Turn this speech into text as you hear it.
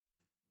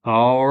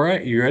All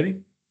right, you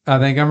ready? I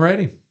think I'm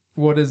ready.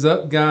 What is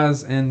up,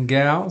 guys and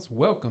gals?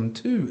 Welcome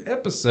to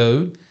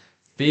episode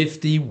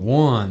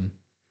 51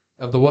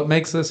 of the What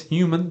Makes Us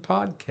Human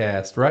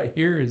podcast. Right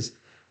here is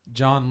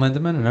John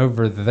Lindeman, and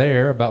over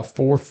there, about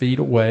 4 feet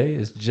away,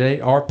 is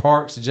J.R.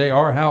 Parks.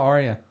 J.R., how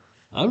are you?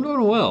 I'm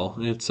doing well.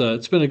 It's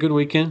been a good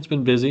weekend. It's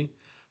been busy.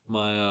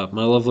 My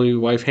lovely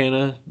wife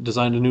Hannah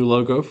designed a new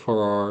logo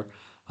for our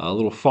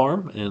little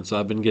farm, and so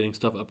I've been getting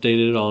stuff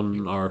updated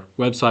on our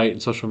website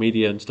and social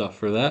media and stuff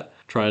for that.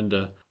 Trying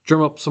to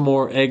drum up some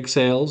more egg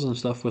sales and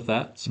stuff with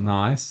that. So,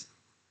 Nice.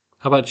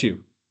 how about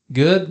you?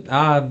 Good.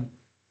 I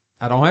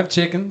don't have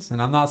chickens,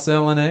 and I'm not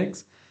selling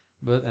eggs,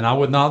 and I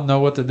would not know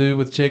what to do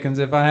with chickens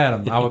if I had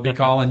them. I would be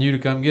calling you to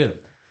come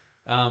get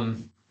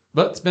them.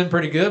 But it's been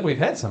pretty good. We've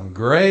had some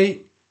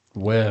great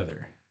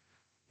weather.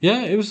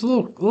 Yeah, it was a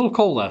little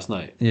cold last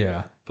night,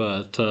 Yeah.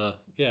 but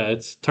yeah,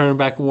 it's turning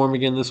back warm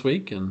again this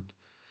week, and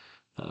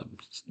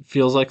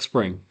feels like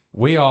spring.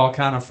 We all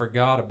kind of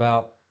forgot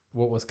about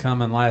what was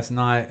coming last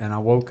night, and I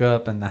woke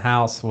up and the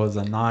house was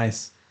a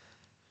nice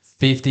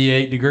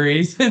 58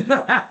 degrees in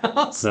the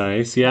house.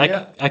 Nice. Yeah,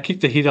 Yeah. I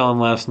kicked the heat on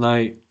last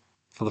night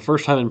for the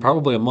first time in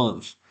probably a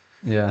month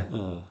Yeah.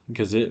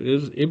 because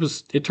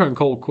it turned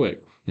cold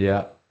quick.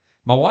 Yeah.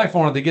 My wife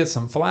wanted to get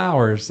some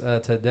flowers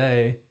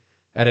today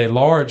at a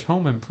large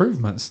home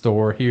improvement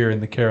store here in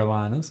the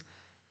Carolinas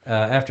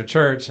after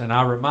church, and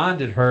I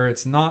reminded her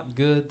it's not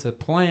good to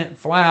plant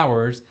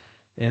flowers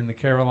in the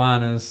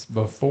Carolinas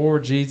before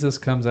Jesus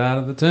comes out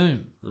of the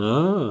tomb,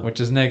 Ah, which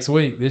is next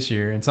week this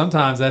year, and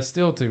sometimes that's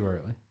still too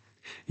early.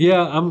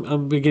 yeah.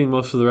 I'm beginning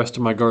most of the rest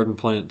of my garden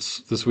plants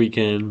this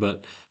weekend,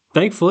 but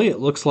thankfully it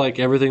looks like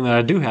everything that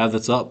I do have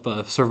that's up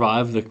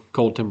survived the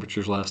cold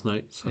temperatures last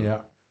night. So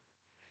Yeah.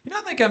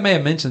 I think I may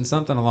have mentioned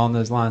something along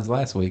those lines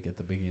last week at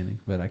the beginning,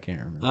 but I can't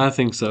remember. I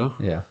think so.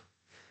 Yeah.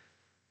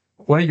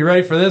 Well, you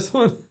ready for this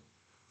one?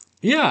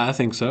 Yeah, I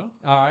think so.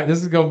 All right,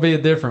 this is going to be a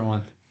different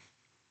one.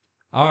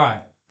 All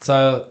right.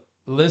 So,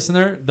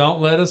 listener,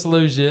 don't let us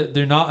lose you.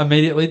 Do not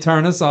immediately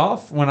turn us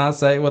off when I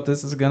say what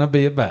this is going to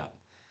be about.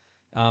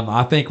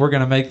 I think we're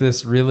going to make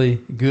this really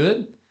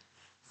good,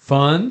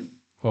 fun.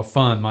 Well,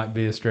 fun might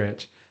be a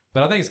stretch,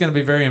 but I think it's going to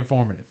be very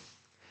informative.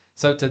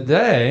 So,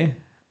 today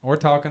we're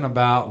talking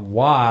about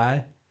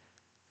why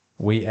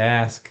we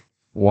ask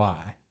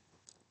why.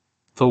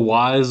 The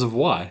whys of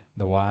why.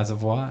 The whys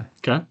of why.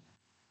 Okay.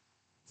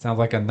 Sounds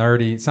like a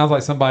nerdy, sounds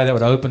like somebody that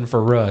would open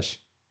for Rush.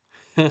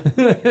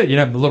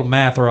 The little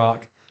math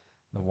rock.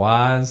 The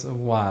whys of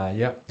why.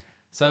 Yep.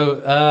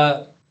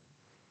 So,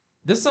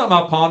 this is something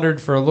I pondered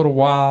for a little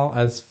while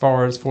as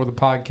far as for the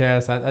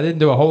podcast. I didn't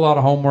do a whole lot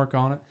of homework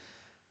on it.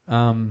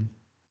 Um,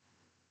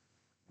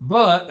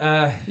 but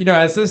as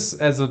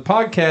the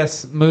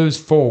podcast moves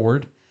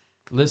forward,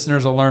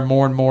 listeners will learn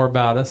more and more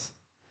about us.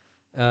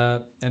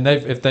 And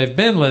if they've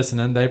been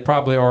listening, they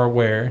probably are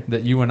aware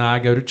that you and I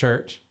go to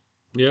church.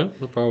 Yeah,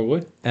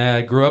 probably.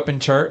 Grew up in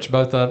church,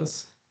 both of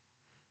us,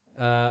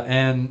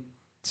 and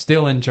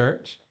still in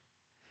church.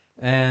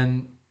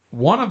 And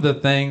one of the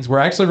things, we're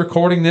actually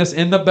recording this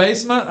in the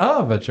basement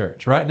of a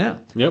church right now.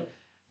 Yep.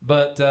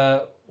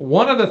 But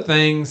one of the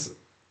things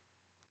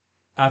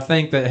I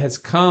think that has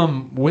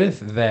come with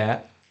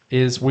that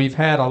is we've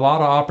had a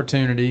lot of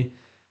opportunity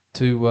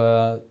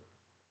to,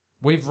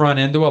 we've run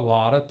into a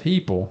lot of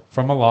people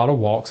from a lot of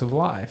walks of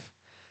life.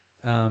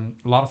 A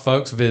lot of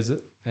folks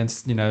visit, and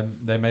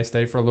they may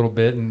stay for a little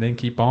bit and then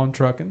keep on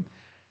trucking,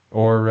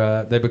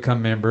 or they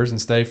become members and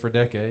stay for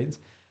decades.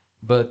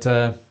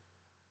 But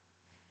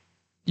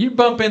you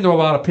bump into a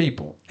lot of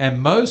people,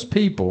 and most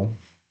people,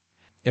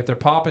 if they're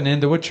popping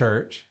into a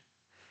church,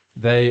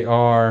 they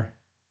are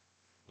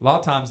a lot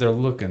of times they're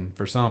looking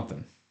for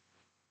something.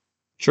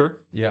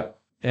 Sure. Yeah,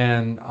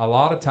 and a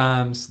lot of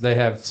times they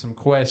have some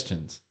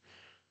questions,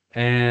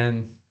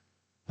 and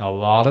a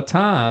lot of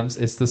times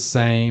it's the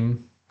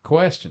same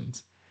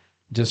questions,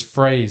 just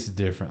phrased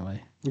differently.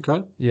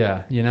 Okay.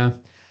 Yeah,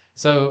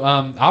 So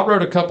I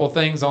wrote a couple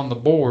things on the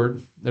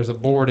board. There's a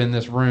board in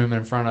this room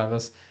in front of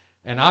us.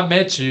 And I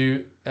met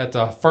you at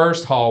the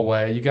first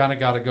hallway. You kind of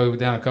got to go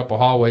down a couple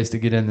hallways to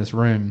get in this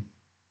room,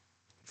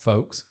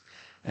 folks.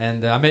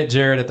 And I met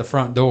Jared at the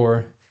front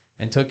door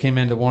and took him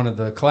into one of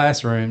the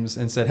classrooms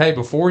and said, hey,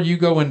 before you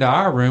go into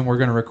our room, we're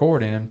going to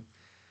record in.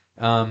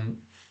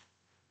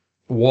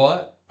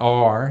 What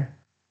are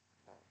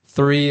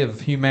three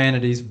of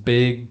humanity's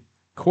big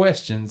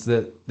questions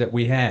that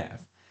we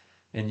have?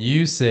 And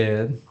you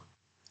said,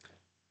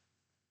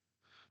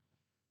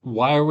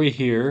 Why are we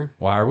here?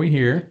 why are we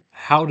here?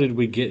 How did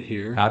we get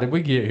here? How did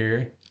we get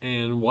here?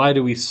 And why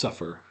do we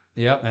suffer?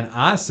 Yep. And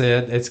I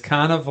said, it's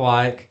kind of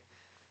like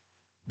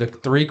the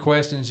three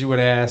questions you would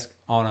ask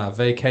on a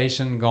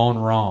vacation gone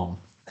wrong.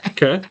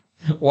 Okay.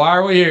 Why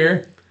are we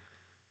here?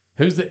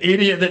 Who's the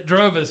idiot that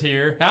drove us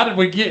here? How did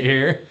we get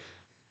here?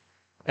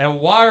 And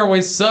why are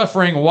we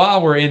suffering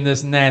while we're in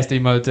this nasty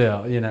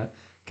motel?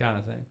 Kind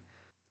of thing.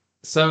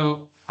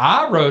 So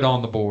I wrote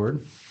on the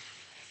board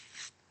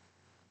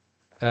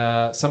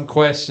some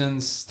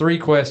questions, three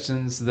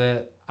questions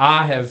that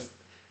I have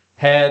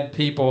had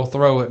people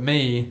throw at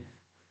me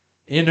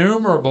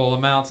innumerable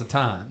amounts of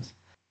times.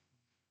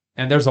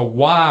 And there's a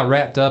why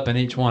wrapped up in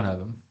each one of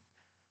them.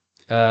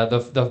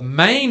 The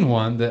main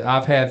one that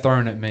I've had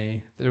thrown at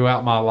me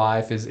throughout my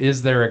life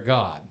is there a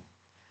God?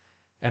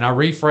 And I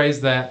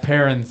rephrase that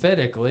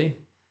parenthetically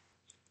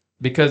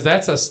because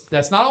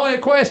that's not only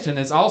a question,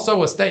 it's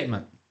also a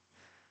statement.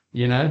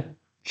 You know?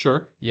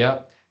 Sure.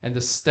 Yep. And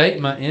the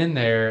statement in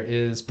there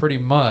is pretty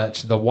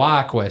much the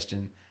why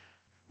question.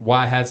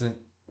 Why hasn't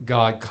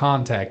God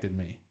contacted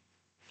me?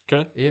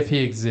 Okay. If he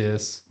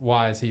exists,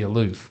 why is he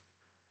aloof?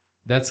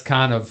 That's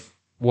kind of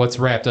what's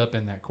wrapped up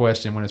in that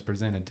question when it's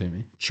presented to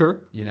me.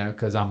 Sure. You know,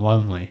 because I'm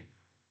lonely.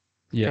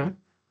 Yeah. Okay.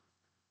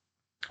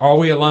 Are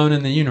we alone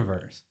in the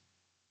universe?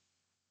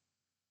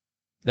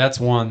 That's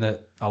one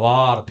that a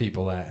lot of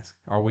people ask.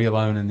 Are we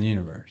alone in the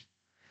universe?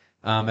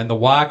 And the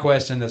why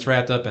question that's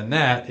wrapped up in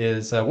that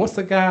is, what's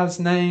the guy's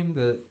name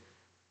that...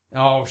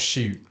 Oh,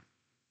 shoot.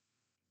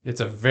 It's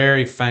a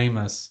very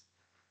famous...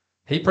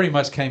 He pretty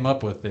much came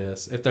up with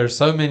this. If there's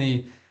so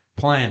many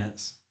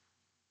planets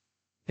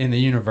in the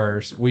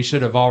universe, we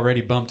should have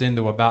already bumped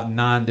into about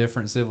 9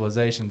 different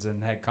civilizations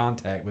and had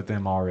contact with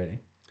them already.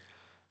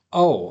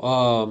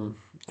 Oh,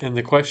 and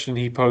the question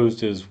he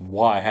posed is,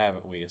 why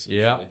haven't we, essentially?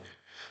 Yeah.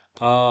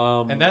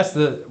 And that's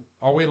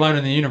are we alone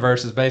in the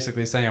universe is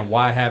basically saying,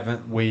 why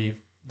haven't we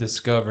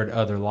discovered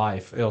other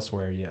life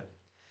elsewhere yet?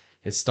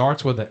 It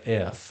starts with an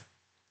F.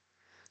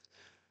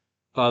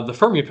 The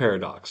Fermi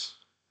paradox.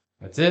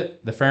 That's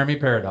it. The Fermi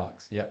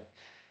paradox. Yep.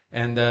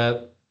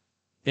 And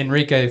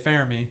Enrique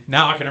Fermi,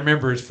 now I can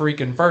remember his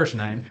freaking first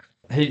name.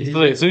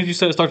 As soon as you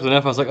said it starts with an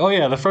F, I was like, oh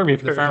yeah, the Fermi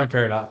paradox. The Fermi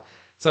paradox.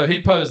 So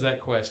he posed that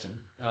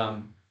question.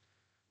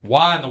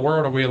 Why in the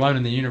world are we alone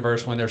in the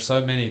universe when there's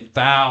so many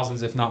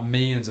thousands, if not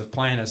millions, of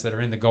planets that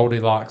are in the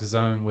Goldilocks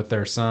zone with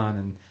their sun,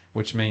 and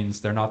which means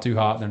they're not too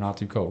hot and they're not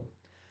too cold?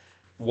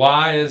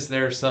 Why is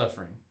there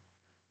suffering?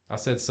 I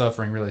said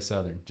suffering really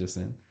southern just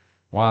then.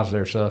 Why is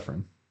there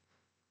suffering?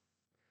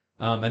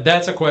 And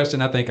that's a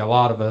question I think a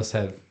lot of us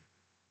have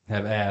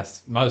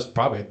asked. Most,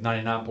 probably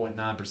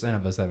 99.9%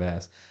 of us have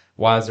asked.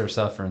 Why is there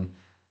suffering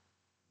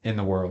in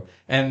the world?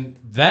 And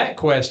that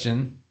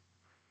question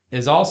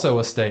is also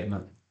a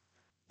statement.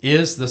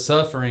 Is the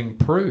suffering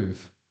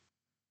proof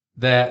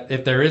that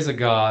if there is a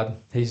God,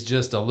 he's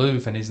just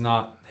aloof and he's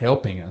not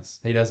helping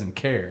us? He doesn't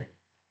care.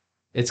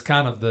 It's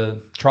kind of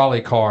the trolley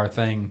car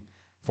thing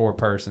for a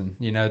person.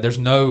 You know, there's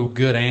no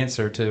good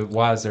answer to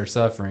why is there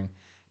suffering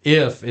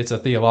if it's a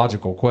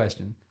theological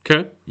question.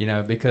 Okay. You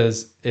know,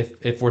 because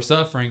if we're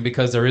suffering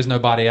because there is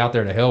nobody out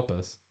there to help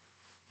us,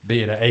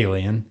 be it an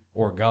alien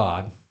or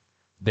God,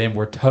 then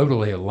we're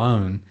totally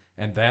alone,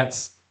 and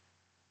that's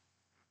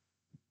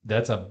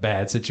a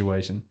bad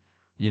situation,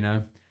 you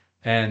know?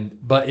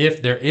 But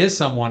if there is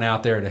someone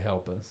out there to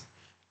help us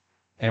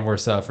and we're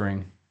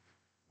suffering,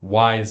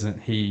 why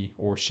isn't he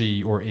or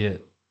she or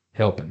it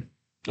helping?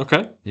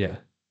 Okay. Yeah.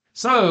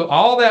 So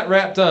all that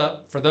wrapped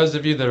up, for those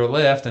of you that are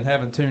left and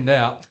haven't tuned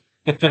out,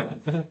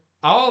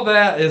 all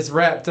that is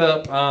wrapped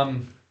up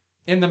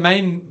in the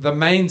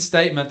main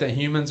statement that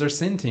humans are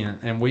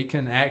sentient and we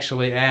can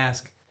actually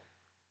ask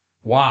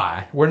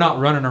why. We're not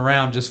running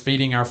around just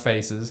feeding our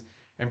faces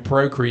and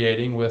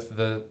procreating with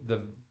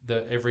the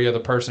every other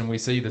person we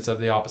see that's of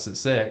the opposite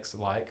sex,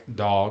 like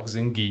dogs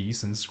and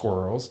geese and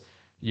squirrels,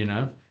 you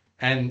know.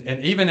 And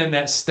even in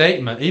that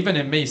statement, even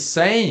in me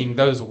saying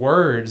those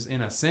words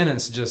in a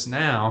sentence just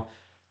now,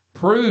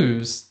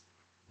 proves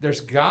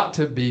there's got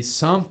to be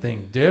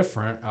something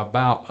different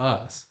about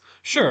us.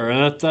 Sure,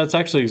 and that's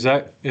actually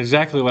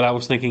exactly what I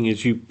was thinking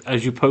as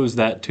you posed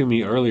that to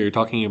me earlier,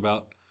 talking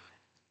about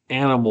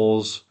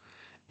animals.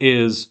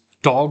 Is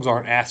dogs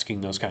aren't asking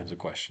those kinds of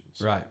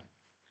questions. Right.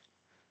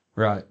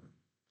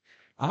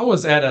 I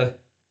was at a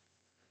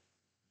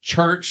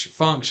church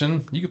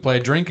function. You could play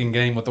a drinking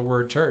game with the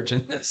word church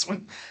in this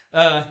one.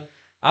 I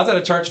was at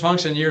a church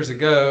function years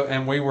ago,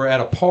 and we were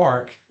at a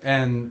park,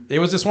 and it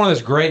was just one of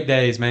those great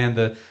days, man.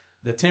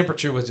 The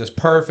temperature was just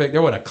perfect.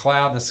 There wasn't a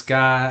cloud in the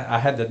sky. I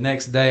had the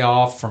next day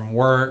off from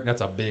work.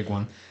 That's a big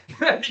one.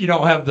 You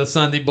don't have the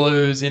Sunday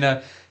blues, you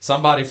know.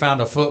 Somebody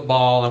found a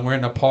football, and we're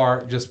in the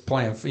park just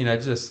playing, you know,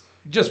 just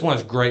one of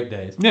those great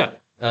days. Yeah.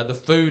 The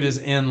food is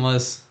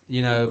endless,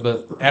 you know,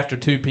 but after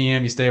 2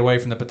 p.m. you stay away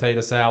from the potato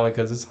salad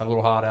because it's a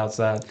little hot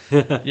outside.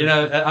 You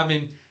know, I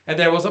mean, and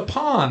there was a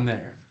pond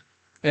there.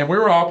 And we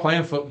were all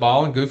playing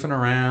football and goofing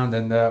around.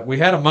 And we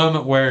had a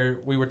moment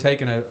where we were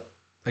taking a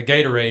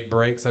Gatorade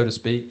break, so to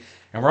speak.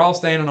 And we're all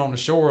standing on the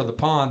shore of the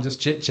pond just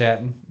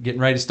chit-chatting,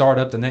 getting ready to start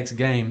up the next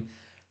game.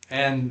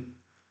 And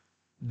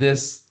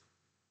this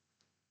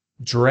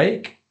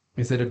drake,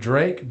 is it a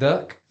drake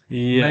duck?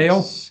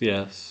 Yes. Male?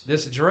 Yes.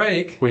 This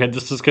drake. We had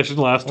this discussion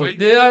last week.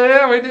 We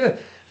did.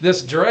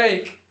 This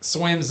drake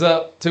swims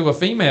up to a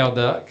female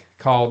duck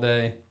called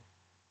a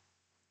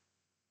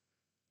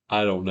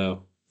I don't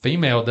know.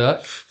 Female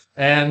duck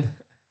and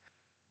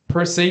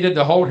proceeded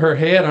to hold her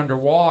head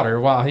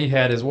underwater while he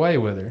had his way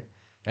with her.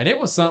 And it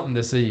was something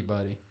to see,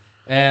 buddy.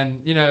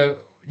 And, you know,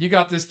 you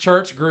got this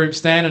church group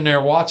standing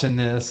there watching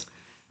this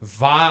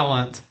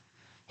violent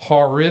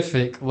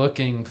horrific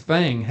looking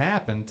thing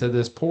happen to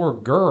this poor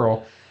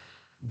girl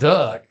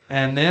duck.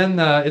 And then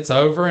it's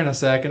over in a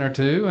second or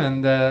two,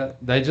 and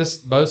they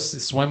just both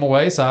swim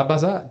away side by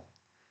side.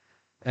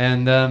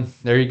 And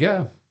there you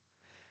go.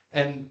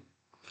 And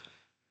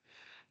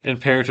And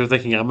parents are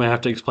thinking, I'm going to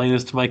have to explain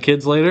this to my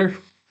kids later.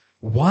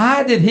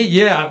 why did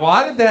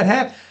that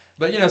happen?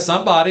 But,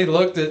 somebody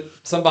looked at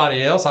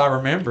somebody else, I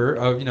remember,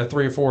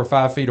 3 or 4 or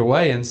 5 feet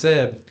away and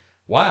said,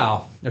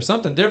 wow, there's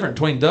something different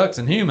between ducks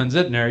and humans,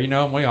 isn't there?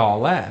 And we all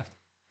laughed.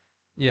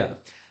 Yeah.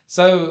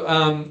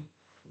 So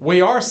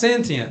we are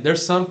sentient.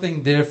 There's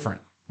something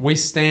different. We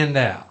stand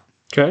out.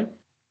 Okay.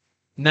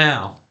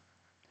 Now,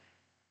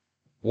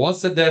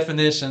 what's the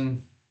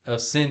definition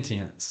of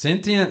sentient?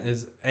 Sentient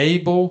is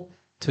able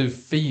to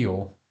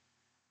feel,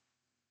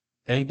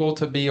 able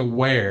to be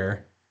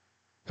aware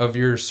of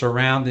your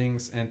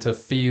surroundings and to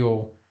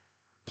feel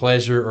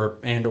pleasure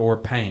or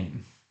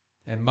pain.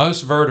 And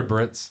most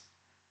vertebrates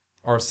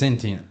are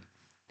sentient.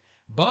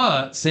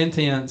 But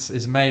sentience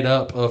is made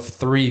up of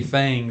 3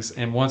 things,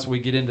 and once we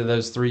get into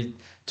those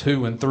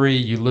 2 and 3,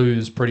 you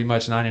lose pretty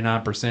much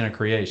 99% of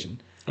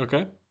creation.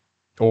 Okay.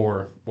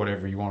 Or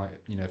whatever you want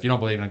to, if you don't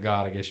believe in a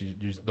God, I guess you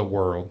use the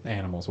world,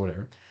 animals,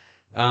 whatever.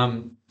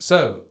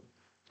 So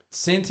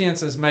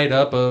sentience is made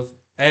up of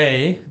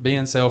A,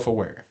 being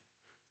self-aware.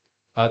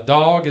 A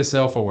dog is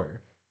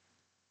self-aware.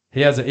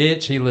 He has an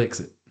itch, he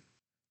licks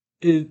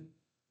it.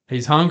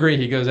 He's hungry,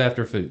 he goes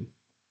after food.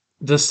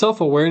 Does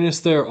self-awareness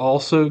there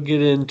also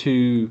get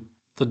into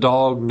the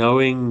dog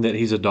knowing that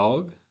he's a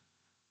dog?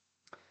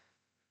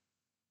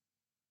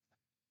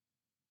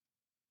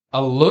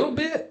 A little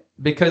bit,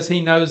 because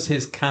he knows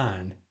his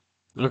kind.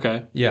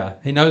 Okay. Yeah,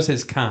 he knows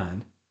his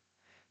kind.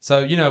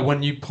 So,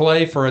 when you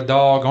play for a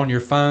dog on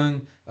your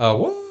phone,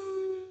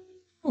 woo,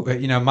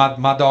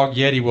 my dog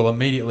Yeti will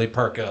immediately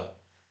perk up.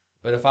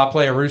 But if I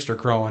play a rooster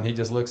crowing, he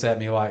just looks at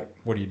me like,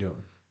 what are you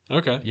doing?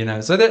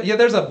 Okay. So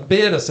there's a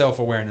bit of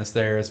self-awareness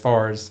there as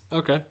far as,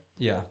 Okay.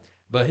 yeah.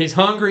 But he's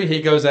hungry, he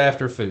goes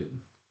after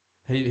food.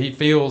 He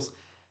feels,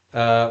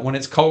 when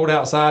it's cold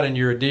outside and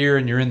you're a deer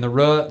and you're in the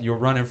rut, you'll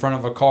run in front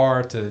of a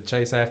car to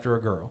chase after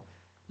a girl,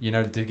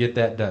 to get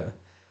that doe.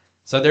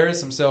 So there is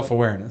some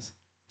self-awareness.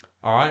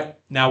 All right.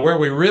 Now, where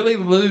we really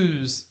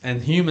lose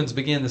and humans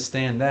begin to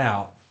stand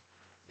out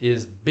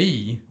is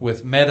B,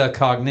 with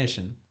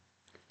metacognition.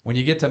 When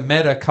you get to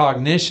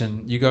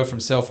metacognition, you go from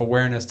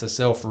self-awareness to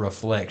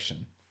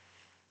self-reflection.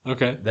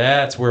 Okay.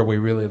 That's where we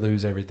really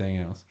lose everything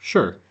else.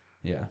 Sure.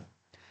 Yeah.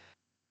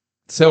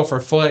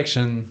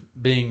 Self-reflection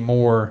being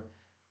more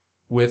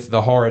with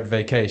the horrid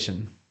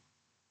vacation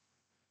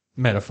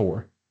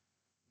metaphor.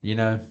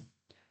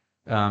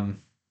 I've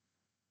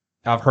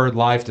heard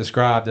life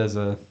described as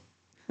a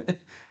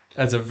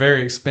as a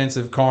very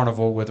expensive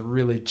carnival with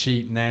really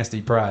cheap,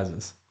 nasty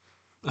prizes.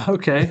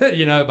 Okay.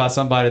 By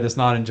somebody that's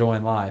not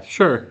enjoying life.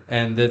 Sure.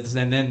 And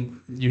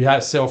then you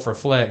have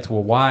self-reflect.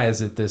 Well, why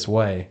is it this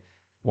way?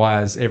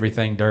 Why is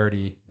everything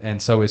dirty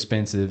and so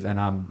expensive, and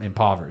I'm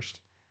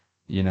impoverished?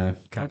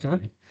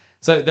 Okay.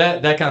 So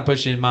that kind of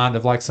puts you in mind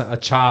of like a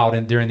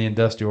child during the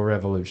Industrial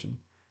Revolution.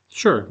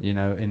 Sure.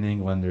 In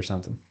England or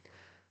something.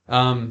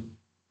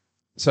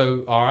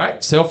 So all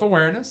right,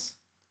 self-awareness,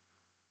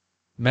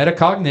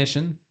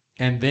 metacognition,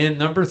 and then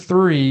number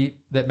 3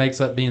 that makes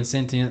up being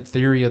sentient,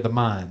 theory of the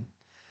mind.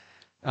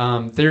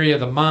 Theory of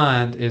the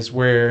mind is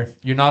where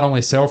you're not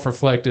only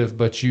self-reflective,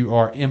 but you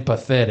are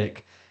empathetic,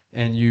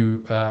 and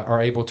you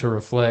are able to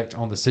reflect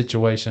on the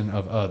situation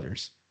of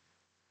others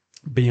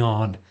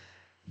beyond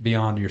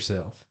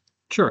yourself.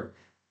 Sure.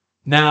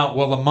 Now,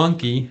 will a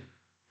monkey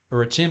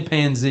or a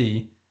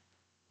chimpanzee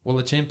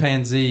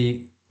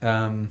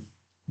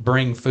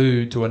bring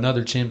food to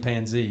another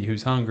chimpanzee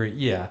who's hungry?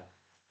 Yeah,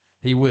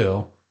 he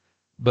will.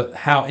 But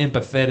how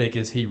empathetic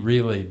is he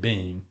really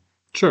being?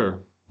 Sure.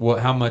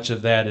 How much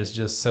of that is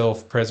just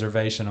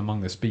self-preservation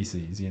among the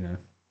species, Yeah.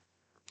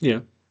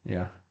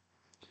 Yeah.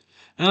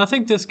 And I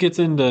think this gets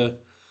into,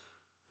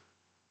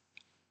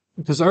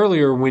 because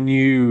earlier when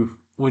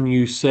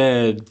you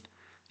said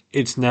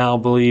it's now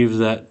believed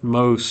that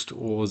most,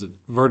 what was it,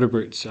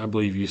 vertebrates, I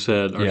believe you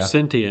said, are Yeah.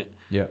 sentient.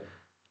 Yeah.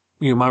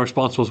 My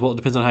response was, well, it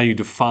depends on how you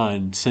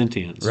define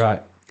sentience.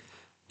 Right.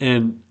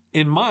 And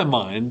in my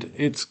mind,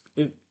 it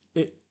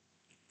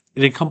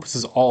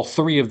encompasses all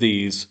 3 of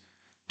these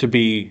to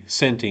be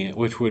sentient,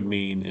 which would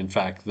mean, in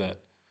fact,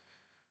 that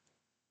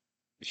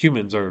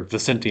humans are the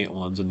sentient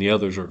ones and the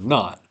others are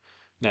not.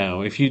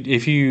 Now, if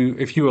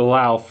you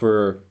allow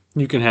for,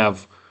 you can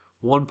have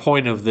 1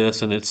 point of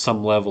this and it's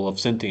some level of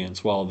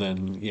sentience, well,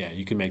 then yeah,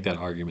 you can make that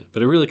argument.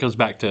 But it really comes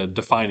back to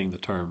defining the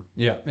term.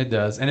 Yeah, it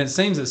does. And it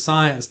seems that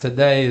science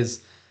today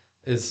is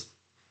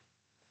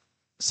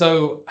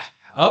so,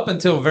 up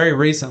until very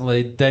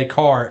recently,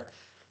 Descartes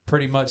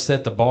pretty much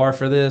set the bar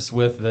for this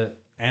with that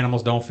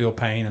animals don't feel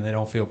pain and they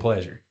don't feel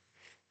pleasure.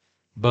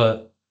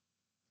 But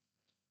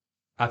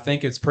I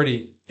think it's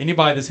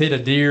anybody that's hit a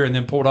deer and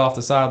then pulled off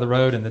the side of the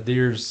road and the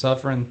deer's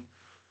suffering,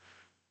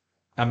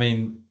 I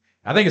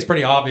think it's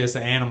pretty obvious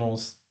that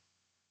animals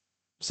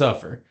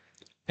suffer.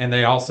 And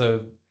they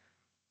also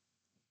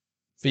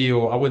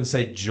feel, I wouldn't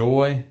say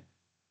joy,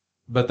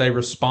 but they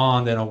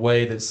respond in a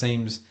way that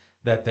seems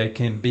that they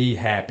can be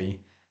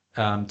happy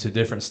to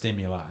different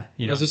stimuli.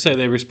 As I say,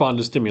 they respond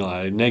to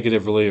stimuli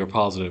negatively or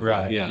positively.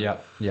 Right. Yeah. Yeah.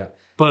 Yeah.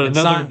 But And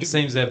another science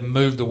seems to have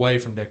moved away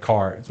from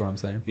Descartes. Is what I'm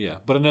saying. yeah,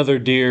 but another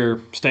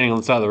deer standing on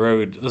the side of the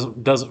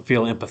road doesn't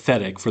feel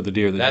empathetic for the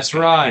deer that That's just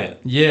got right.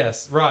 hit.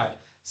 Yes. Right.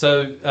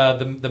 So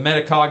the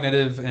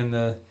metacognitive and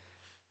the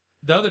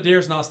other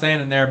deer's not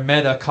standing there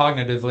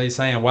metacognitively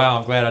saying, "Wow,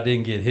 I'm glad I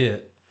didn't get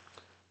hit."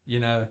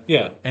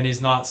 Yeah, And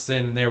he's not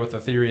sitting there with the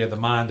theory of the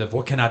mind of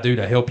what can I do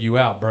to help you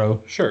out,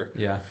 bro. sure.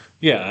 Yeah.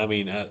 Yeah, I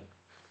mean,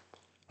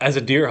 as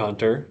a deer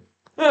hunter,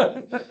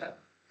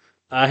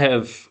 I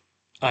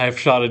have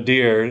shot a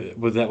deer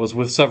that was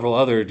with several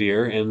other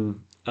deer,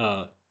 and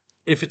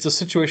if it's a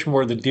situation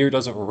where the deer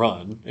doesn't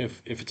run,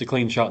 if it's a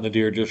clean shot and the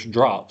deer just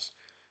drops,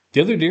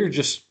 the other deer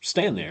just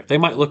stand there. They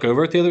might look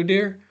over at the other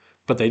deer,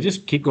 but they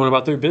just keep going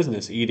about their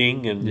business,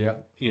 eating, and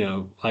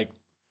Yeah. like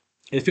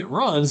if it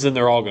runs, then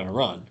they're all going to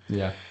run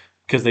Yeah.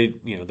 because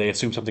they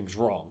assume something's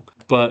wrong.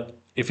 But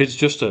if it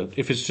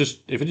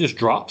just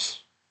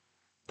drops,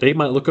 they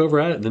might look over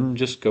at it and then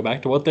just go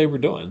back to what they were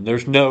doing.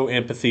 There's no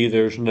empathy.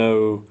 There's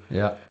no,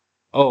 Yeah.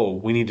 oh,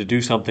 we need to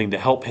do something to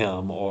help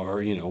him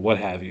or, what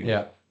have you.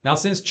 Yeah. Now,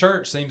 since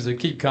church seems to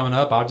keep coming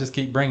up, I'll just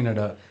keep bringing it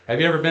up.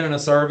 Have you ever been in a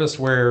service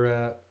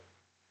where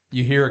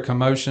you hear a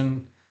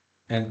commotion,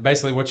 and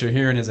basically what you're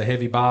hearing is a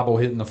heavy Bible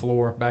hitting the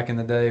floor back in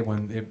the day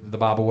when the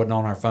Bible wasn't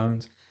on our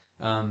phones?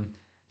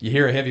 You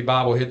hear a heavy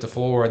Bible hit the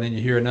floor, and then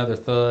you hear another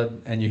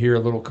thud, and you hear a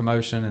little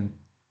commotion,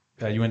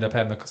 and you end up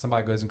having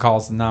somebody goes and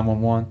calls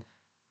 911.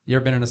 You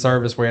ever been in a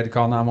service where you had to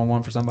call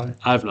 911 for somebody?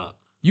 I've not.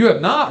 You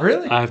have not,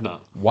 really? I have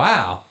not.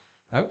 Wow.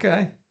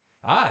 Okay.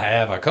 I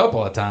have a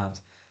couple of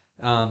times.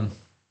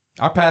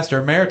 Our pastor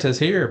emeritus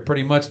here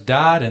pretty much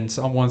died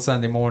on one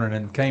Sunday morning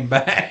and came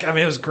back. I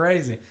mean, it was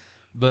crazy.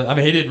 But, I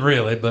mean, he didn't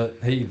really, but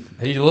he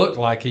looked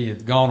like he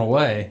had gone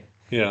away.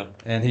 Yeah.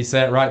 And he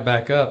sat right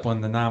back up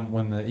when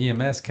the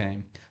EMS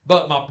came.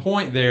 But my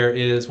point there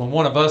is when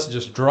one of us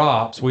just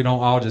drops, we don't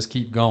all just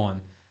keep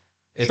going.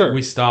 If Sure.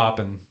 we stop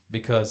and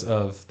because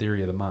of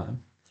theory of the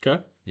mind.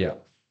 Okay. Yeah.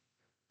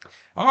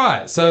 All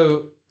right.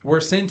 So we're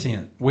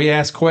sentient. We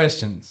ask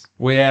questions.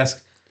 We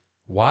ask,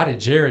 why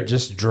did Jared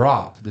just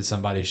drop? Did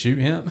somebody shoot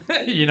him?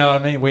 You know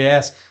what I mean? We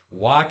ask,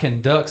 why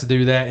can ducks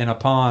do that in a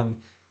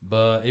pond?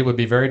 But it would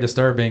be very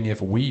disturbing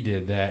if we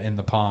did that in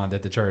the pond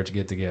at the church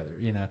get together,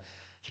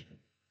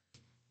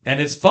 And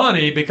it's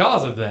funny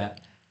because of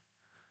that.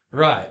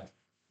 Right.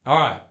 All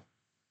right.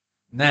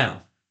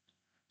 Now,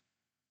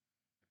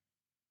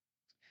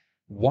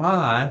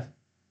 why?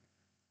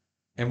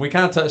 And we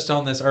kind of touched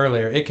on this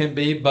earlier. It can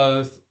be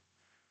both.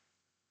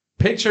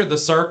 Picture the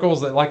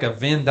circles that like a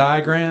Venn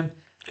diagram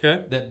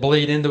Okay. that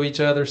bleed into each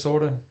other,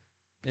 sort of.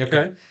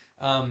 Okay.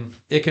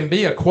 It can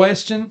be a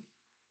question.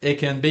 It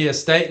can be a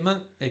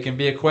statement. It can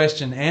be a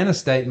question and a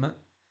statement.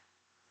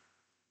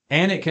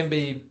 And it can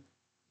be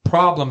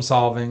problem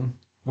solving,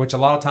 which a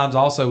lot of times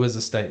also is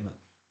a statement.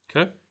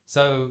 Okay.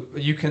 So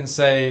you can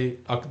say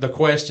the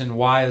question,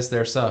 why is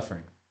there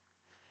suffering?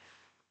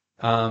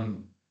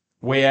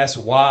 We ask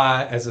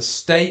why as a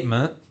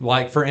statement,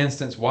 like for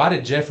instance, why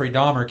did Jeffrey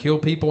Dahmer kill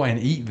people and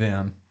eat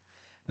them?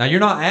 Now you're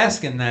not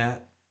asking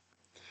that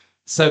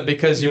so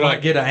because you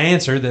might get an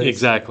answer that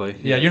Exactly.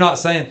 Yeah, you're not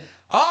saying,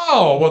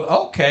 oh,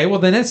 well, okay, well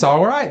then it's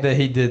all right that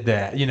he did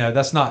that.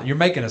 That's not, you're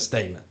making a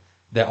statement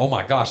that, oh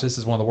my gosh, this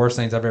is one of the worst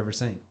things I've ever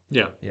seen.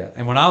 Yeah. Yeah.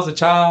 And when I was a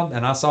child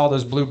and I saw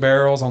those blue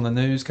barrels on the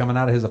news coming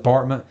out of his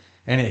apartment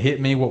and it hit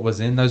me what was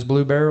in those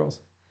blue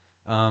barrels,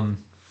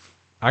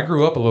 I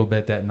grew up a little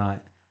bit that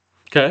night.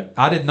 Okay.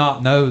 I did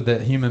not know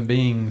that human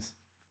beings,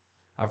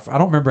 I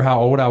don't remember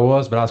how old I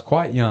was, but I was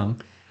quite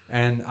young.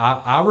 And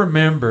I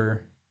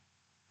remember,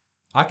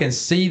 I can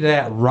see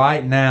that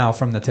right now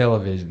from the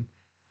television.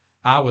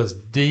 I was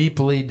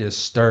deeply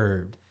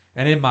disturbed.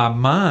 And in my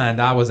mind,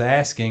 I was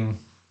asking,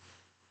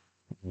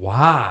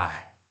 why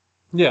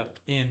Yeah.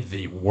 in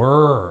the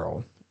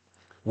world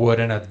would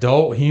an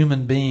adult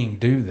human being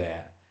do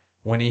that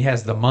when he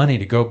has the money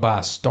to go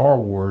buy Star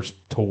Wars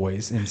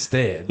toys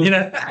instead?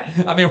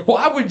 I mean,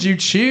 why would you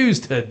choose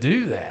to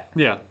do that?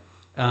 Yeah.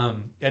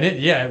 And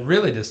it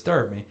really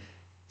disturbed me.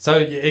 So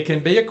it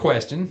can be a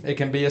question. It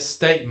can be a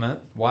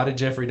statement. Why did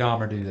Jeffrey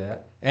Dahmer do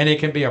that? And it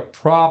can be a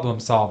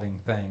problem-solving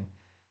thing.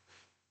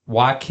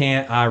 Why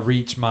can't I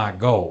reach my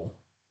goal?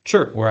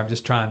 Sure. Where I'm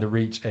just trying to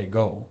reach a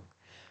goal.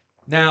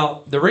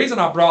 Now, the reason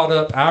I brought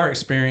up our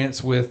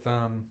experience with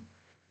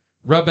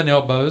rubbing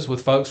elbows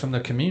with folks from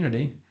the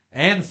community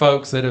and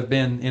folks that have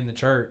been in the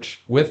church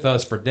with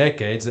us for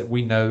decades that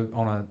we know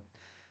on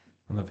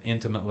the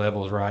intimate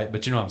levels, right?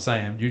 But you know what I'm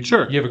saying?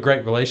 Sure. You have a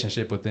great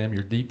relationship with them.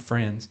 You're deep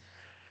friends.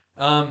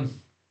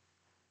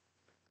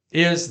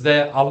 Is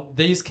that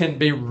these can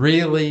be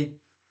really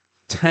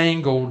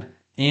tangled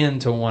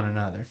into one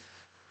another.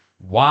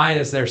 Why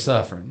is there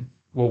suffering?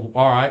 Well,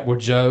 all right. Well,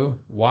 Joe,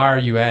 why are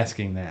you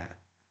asking that?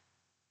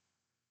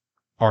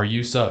 Are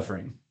you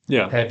suffering?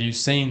 Yeah. Have you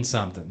seen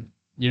something?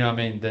 You know what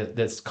I mean?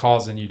 That's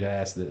causing you to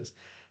ask this.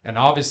 And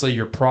obviously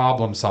you're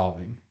problem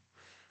solving,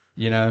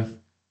 you know.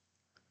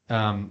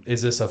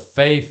 Is this a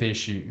faith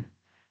issue?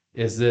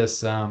 Is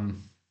this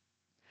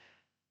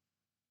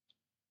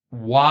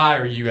why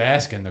are you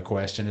asking the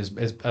question is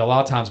a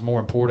lot of times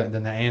more important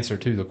than the answer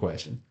to the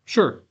question.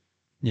 Sure.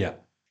 Yeah.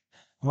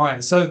 All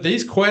right. So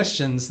these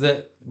questions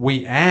that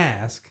we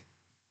ask,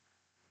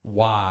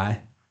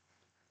 why,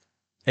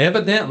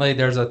 evidently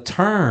there's a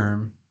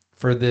term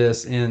for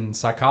this in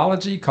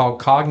psychology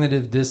called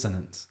cognitive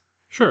dissonance.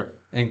 Sure.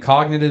 And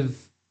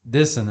cognitive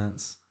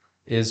dissonance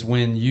is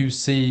when you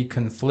see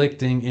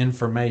conflicting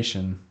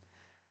information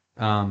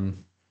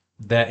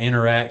that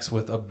interacts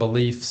with a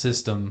belief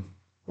system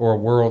or a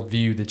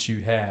worldview that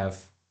you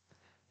have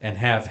and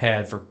have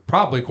had for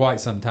probably quite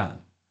some time.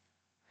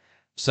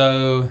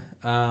 So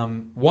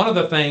one of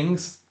the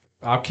things,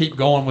 I'll keep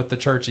going with the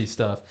churchy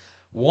stuff.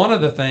 One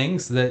of the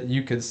things that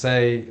you could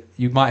say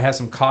you might have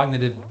some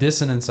cognitive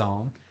dissonance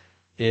on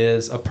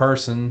is a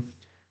person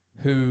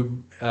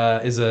who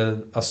is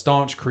a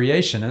staunch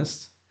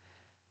creationist,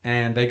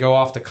 and they go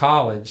off to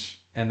college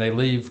and they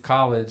leave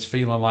college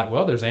feeling like,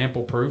 well, there's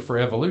ample proof for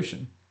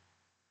evolution.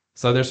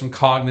 So there's some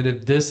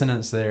cognitive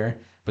dissonance there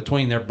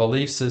between their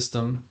belief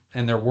system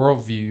and their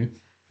worldview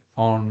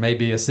on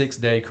maybe a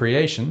 6-day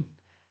creation,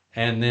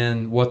 and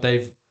then what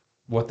they've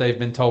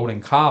been told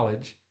in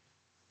college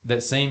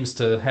that seems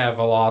to have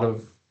a lot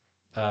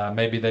of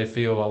maybe they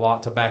feel a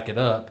lot to back it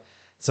up,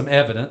 some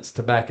evidence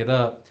to back it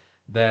up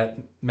that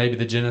maybe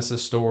the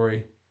Genesis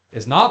story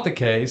is not the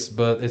case,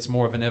 but it's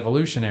more of an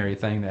evolutionary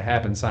thing that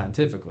happened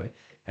scientifically.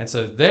 And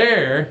so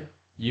there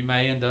you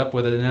may end up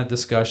with in a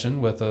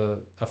discussion with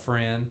a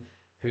friend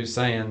who's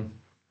saying,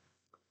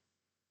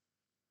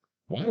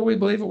 why do we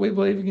believe what we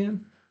believe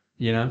again?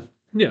 You know?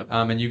 Yeah.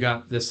 And you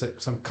got this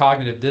some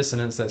cognitive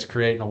dissonance that's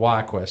creating a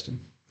why question.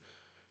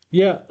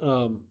 Yeah.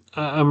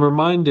 I'm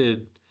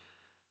reminded,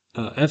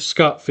 F.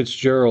 Scott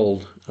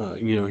Fitzgerald,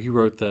 he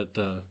wrote that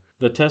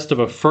the test of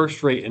a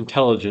first-rate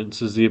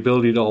intelligence is the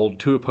ability to hold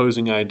two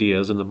opposing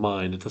ideas in the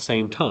mind at the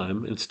same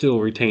time and still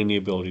retain the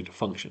ability to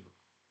function.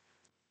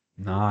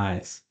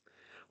 Nice.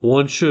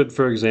 One should,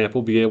 for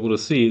example, be able to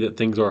see that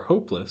things are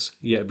hopeless,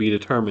 yet be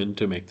determined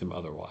to make them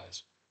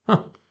otherwise.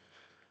 Huh.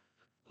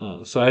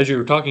 So as you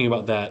were talking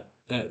about that,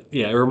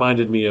 it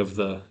reminded me of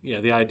the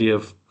idea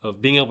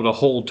of being able to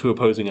hold two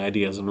opposing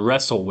ideas and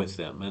wrestle with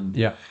them, and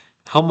Yeah.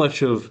 how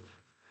much of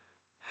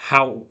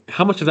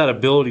that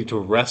ability to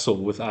wrestle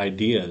with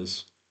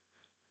ideas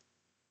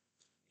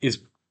is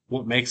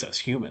what makes us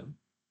human.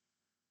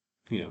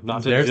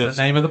 Not to There's just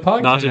the name of the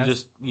podcast. not to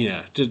just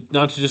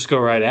not to just go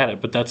right at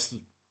it, but that's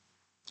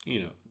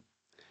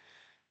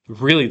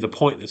really the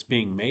point that's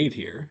being made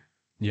here.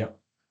 Yep.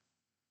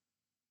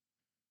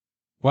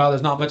 Wow,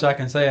 there's not much I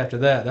can say after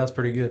that. That's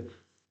pretty good.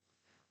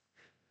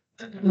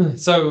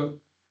 So,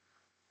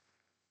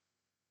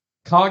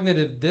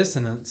 cognitive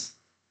dissonance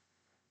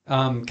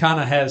kind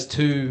of has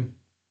two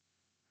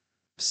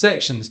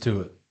sections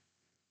to it.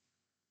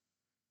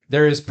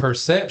 There is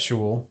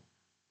perceptual.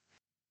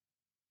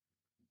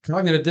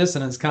 Cognitive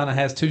dissonance kind of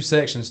has two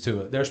sections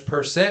to it. There's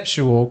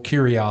perceptual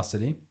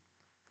curiosity,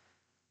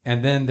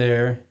 and then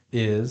there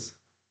is,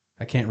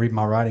 I can't read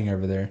my writing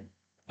over there.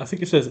 I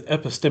think it says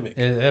epistemic.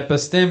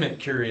 Epistemic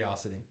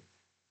curiosity.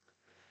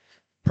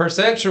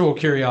 Perceptual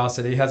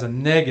curiosity has a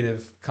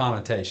negative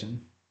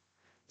connotation.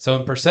 So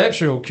in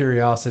perceptual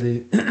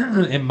curiosity,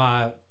 in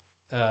my,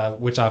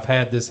 which I've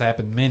had this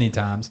happen many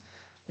times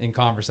in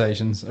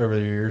conversations over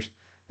the years,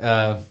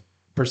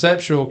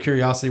 perceptual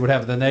curiosity would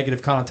have the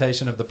negative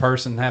connotation of the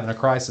person having a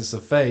crisis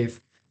of faith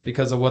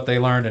because of what they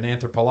learned in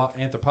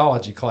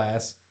anthropology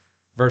class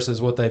versus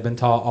what they've been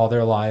taught all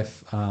their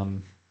life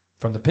from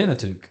the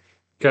Pentateuch.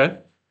 Okay.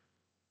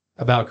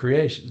 About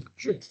creation.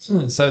 Sure.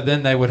 So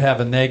then they would have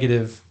a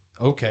negative,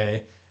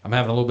 okay, I'm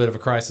having a little bit of a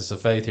crisis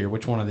of faith here.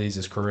 Which one of these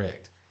is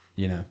correct?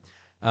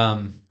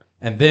 And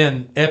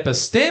then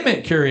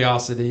epistemic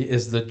curiosity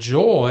is the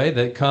joy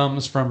that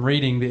comes from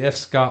reading the F.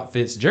 Scott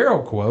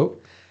Fitzgerald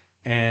quote,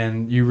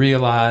 and you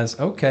realize,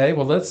 okay,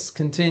 well, let's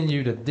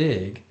continue to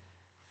dig.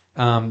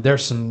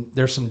 There's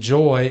some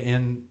joy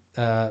in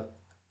the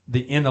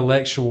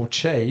intellectual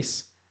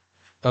chase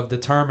of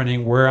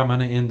determining where I'm going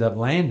to end up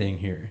landing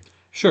here.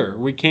 Sure,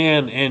 we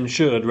can and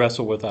should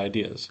wrestle with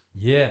ideas.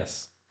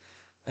 Yes.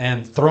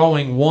 And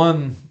throwing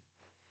one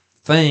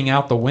thing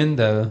out the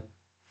window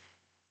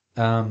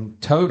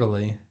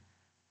totally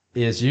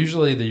is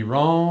usually the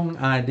wrong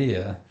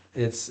idea.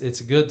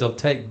 It's good to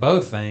take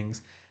both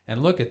things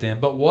and look at them.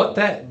 But what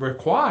that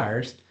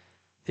requires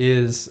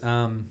is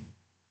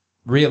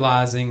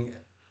realizing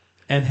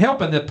and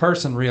helping the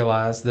person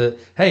realize that,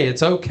 hey,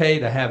 it's okay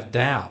to have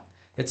doubt.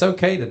 It's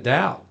okay to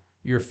doubt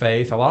your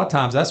faith. A lot of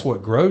times that's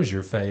what grows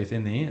your faith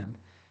in the end,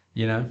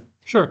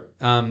 Sure.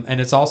 And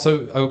it's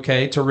also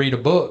okay to read a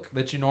book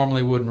that you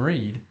normally wouldn't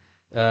read,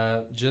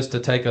 just to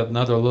take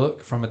another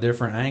look from a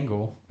different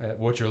angle at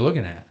what you're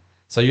looking at.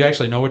 So you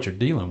actually know what you're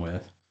dealing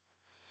with.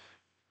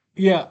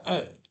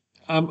 Yeah,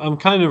 I'm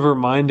kind of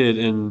reminded,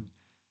 and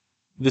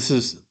this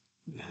is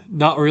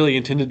not really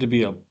intended to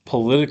be a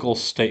political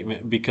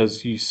statement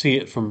because you see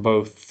it from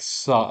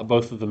both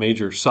of the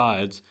major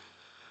sides.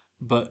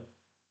 But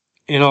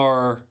in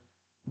our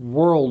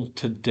world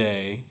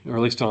today, or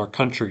at least in our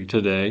country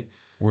today,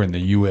 We're in the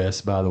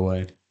U.S., by the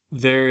way.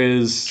 there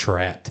is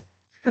Trapped.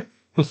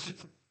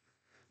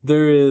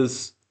 there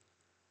is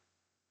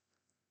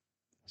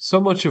so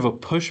much of a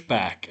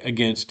pushback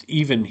against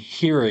even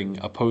hearing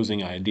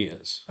opposing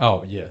ideas,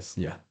 Oh, yes.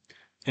 Yeah.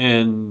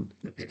 and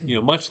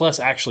much less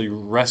actually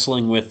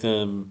wrestling with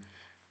them,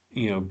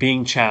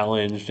 being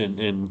challenged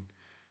and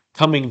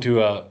coming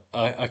to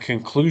a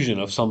conclusion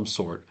of some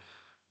sort.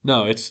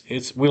 No, it's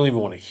we don't even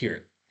want to hear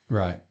it.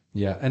 Right.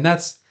 Yeah. And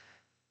that's,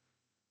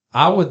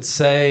 I would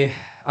say,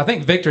 I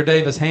think Victor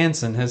Davis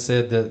Hanson has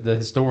said that the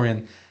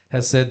historian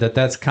has said that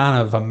that's kind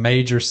of a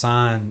major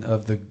sign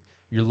of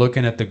you're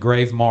looking at the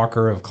grave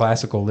marker of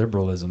classical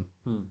liberalism.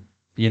 Hmm.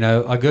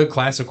 A good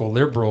classical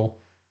liberal,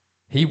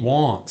 he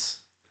wants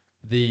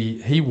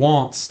he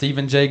wants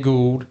Stephen Jay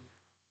Gould,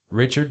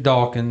 Richard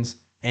Dawkins,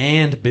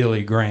 and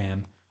Billy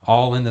Graham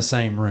all in the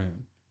same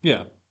room.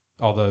 Yeah,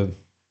 Although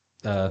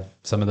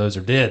some of those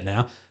are dead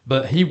now,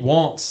 but he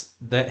wants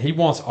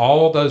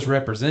all those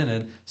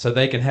represented so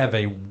they can have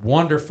a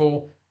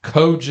wonderful,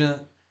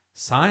 cogent,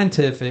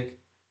 scientific,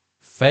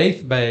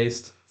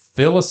 faith-based,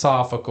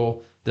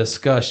 philosophical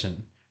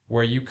discussion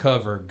where you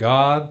cover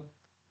God,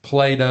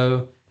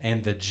 Plato,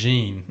 and the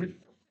gene,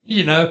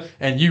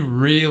 and you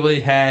really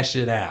hash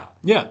it out.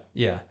 yeah.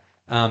 Yeah.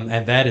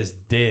 And that is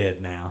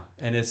dead now,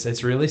 and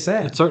it's really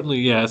sad. It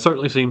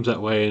certainly seems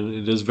that way, and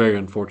it is very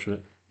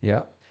unfortunate.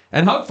 Yeah.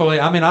 And hopefully,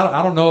 I mean,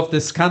 I don't know if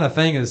this kind of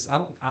thing is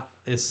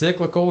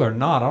cyclical or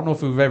not. I don't know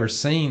if we've ever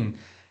seen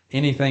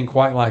anything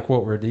quite like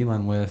what we're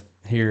dealing with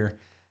here,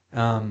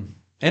 and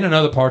in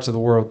other parts of the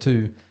world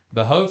too.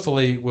 But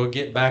hopefully, we'll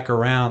get back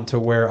around to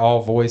where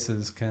all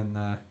voices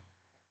can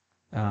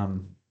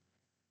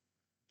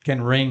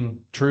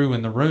ring true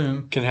in the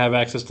room. Can have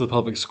access to the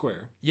public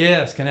square.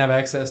 Yes, can have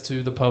access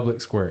to the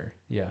public square.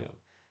 Yeah. Yeah.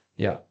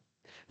 Yeah.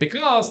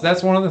 Because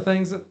that's one of the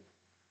things that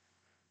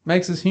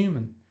makes us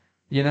human,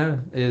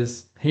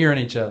 is hearing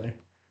each other.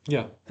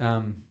 Yeah.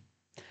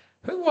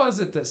 Who was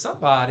it that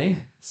somebody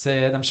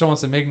said, I'm showing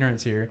some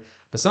ignorance here,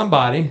 but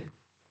somebody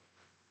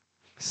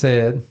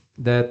said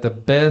that the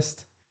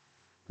best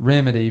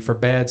remedy for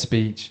bad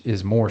speech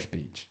is more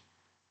speech.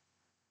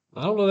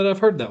 I don't know that I've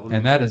heard that one.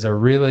 And that is a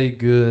really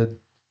good,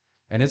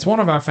 and it's one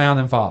of our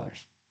founding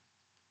fathers.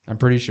 I'm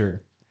pretty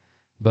sure.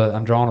 But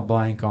I'm drawing a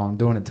blank on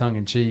doing it tongue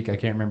in cheek. I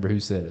can't remember who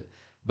said it.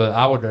 But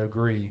I would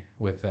agree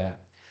with that.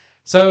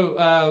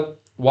 So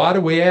why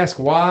do we ask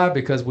why?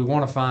 Because we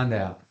want to find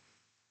out.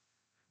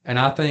 And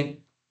I think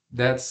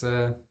that's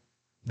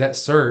that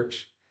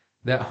search,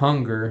 that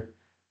hunger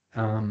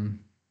to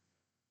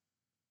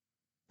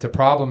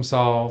problem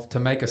solve, to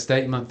make a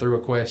statement through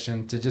a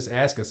question, to just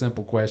ask a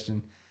simple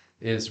question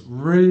is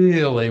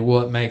really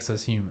what makes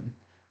us human.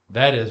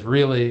 That is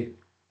really,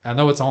 I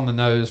know it's on the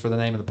nose for the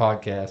name of the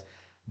podcast,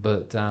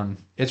 but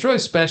it's really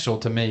special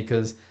to me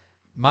because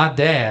my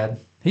dad,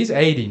 he's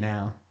 80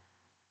 now,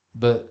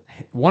 but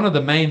one of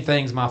the main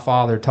things my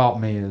father taught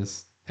me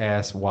is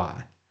ask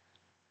why.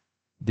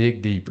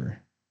 Dig deeper.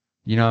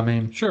 You know what I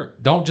mean? Sure.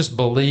 Don't just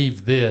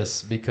believe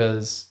this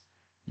because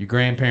your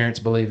grandparents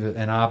believe it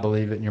and I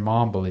believe it and your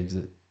mom believes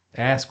it.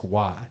 Ask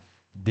why.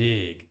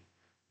 Dig.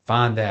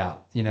 Find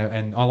out.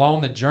 And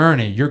along the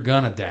journey, you're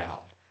going to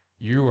doubt.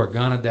 You are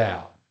going to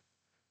doubt.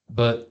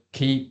 But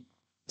keep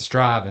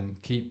striving,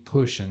 keep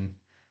pushing.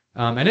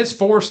 And it's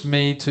forced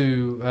me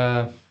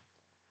to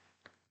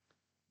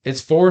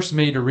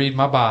read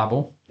my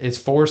Bible. It's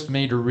forced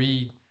me to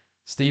read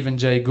Stephen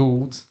Jay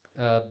Gould's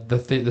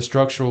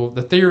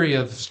the theory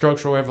of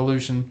structural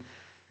evolution.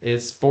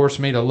 It's forced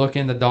me to look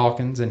into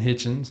Dawkins and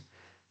Hitchens.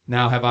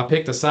 Now, have I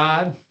picked a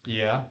side?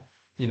 Yeah,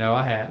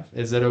 I have.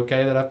 Is it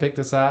okay that I picked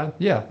a side?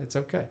 Yeah, it's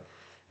okay.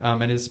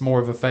 And it's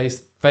more of a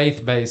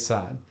faith-based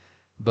side,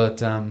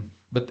 but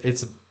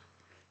it's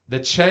the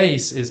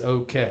chase is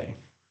okay.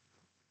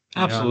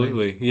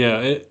 Absolutely.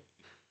 Yeah.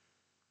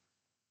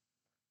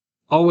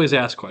 Always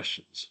ask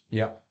questions.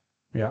 Yeah,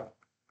 yeah.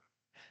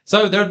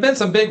 So there have been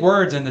some big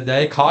words in the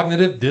day: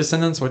 cognitive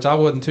dissonance, which I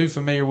wasn't too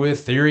familiar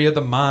with, theory of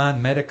the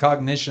mind,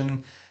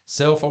 metacognition,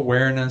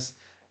 self-awareness,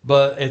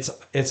 but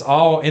it's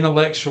all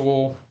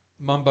intellectual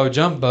mumbo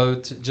jumbo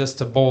just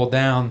to boil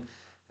down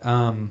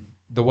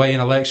the way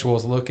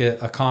intellectuals look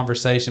at a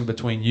conversation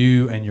between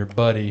you and your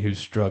buddy who's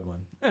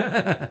struggling.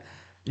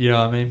 You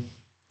know what I mean?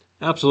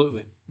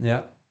 Absolutely.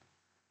 Yeah.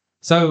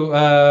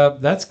 So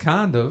that's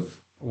kind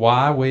of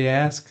why we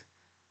ask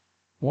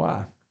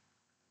why.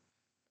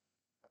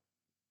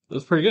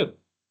 That's pretty good.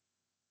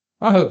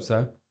 I hope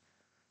so.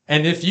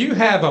 And if you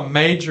have a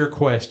major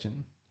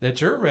question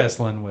that you're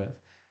wrestling with,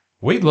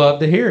 we'd love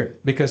to hear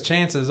it because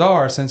chances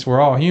are, since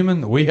we're all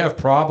human, we have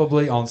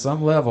probably on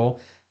some level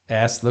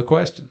asked the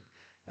question.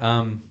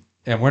 And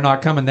we're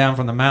not coming down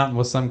from the mountain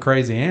with some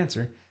crazy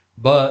answer.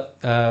 But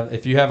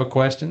if you have a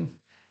question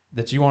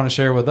that you want to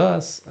share with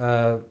us,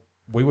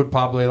 we would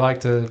probably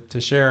like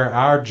to share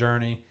our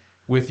journey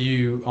with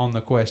you on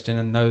the question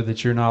and know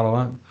that you're not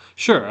alone.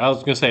 Sure. I was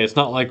going to say, it's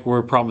not like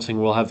we're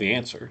promising we'll have the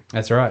answer.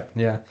 That's right.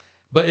 Yeah.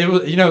 But it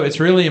was, it's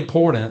really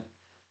important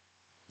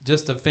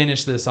just to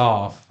finish this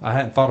off. I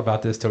hadn't thought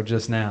about this till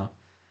just now,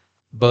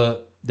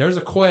 but there's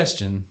a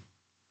question.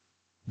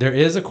 There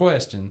is a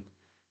question.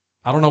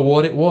 I don't know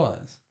what it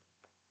was,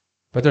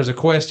 but there's a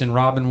question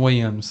Robin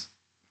Williams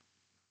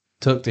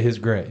took to his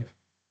grave.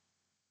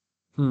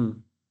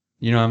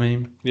 You know what I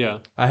mean? Yeah.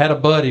 I had a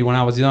buddy when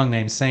I was young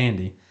named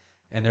Sandy,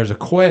 and there's a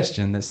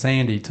question that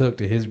Sandy took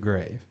to his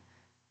grave.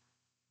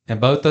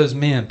 And both those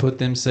men put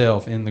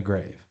themselves in the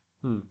grave.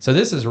 So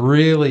this is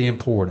really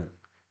important.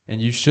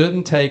 And you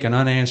shouldn't take an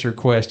unanswered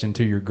question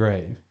to your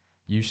grave.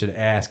 You should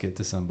ask it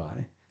to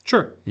somebody.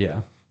 Sure.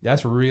 Yeah.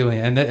 That's really,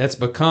 and it's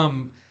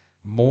become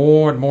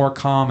more and more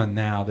common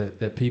now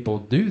that people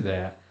do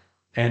that.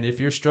 And if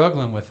you're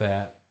struggling with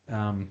that,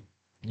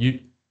 you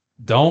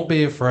don't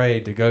be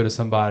afraid to go to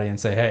somebody and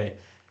say, hey,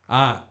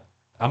 I'm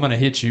going to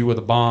hit you with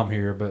a bomb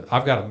here, but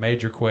I've got a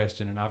major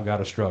question and I've got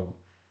a struggle.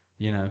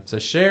 So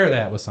share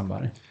that with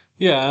somebody.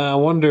 Yeah, I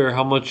wonder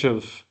how much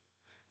of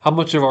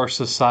our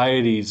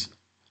society's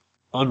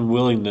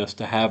unwillingness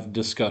to have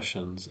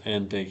discussions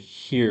and to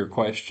hear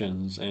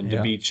questions and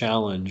to be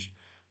challenged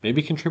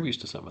maybe contributes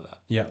to some of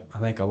that. Yep, I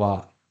think a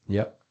lot.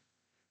 Yep.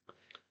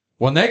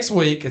 Well, next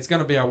week it's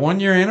going to be our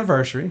 1-year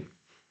anniversary,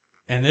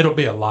 and it'll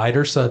be a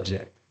lighter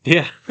subject.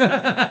 Yeah.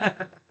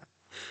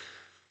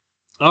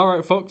 All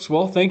right, folks.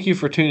 Well, thank you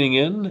for tuning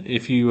in.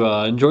 If you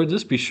enjoyed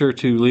this, be sure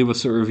to leave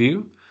us a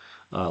review,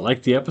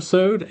 like the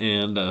episode,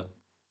 and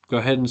go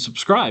ahead and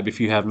subscribe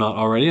if you have not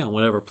already on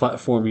whatever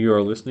platform you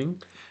are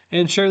listening,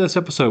 and share this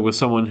episode with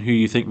someone who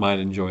you think might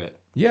enjoy it.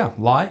 Yeah,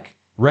 like,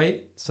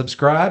 rate,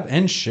 subscribe,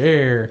 and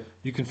share.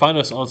 You can find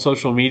us on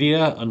social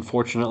media,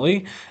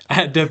 unfortunately,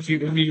 at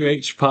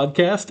WMUH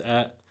Podcast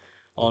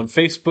on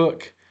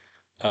Facebook,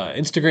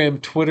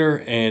 Instagram,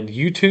 Twitter, and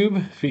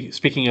YouTube.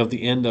 Speaking of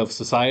the end of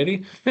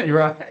society.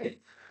 Right.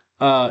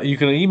 You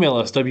can email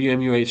us,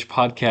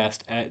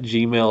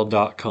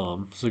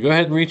 wmuhpodcast@gmail.com. So go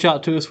ahead and reach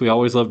out to us. We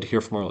always love to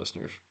hear from our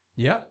listeners.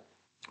 Yep.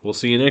 We'll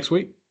see you next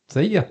week.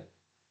 See ya.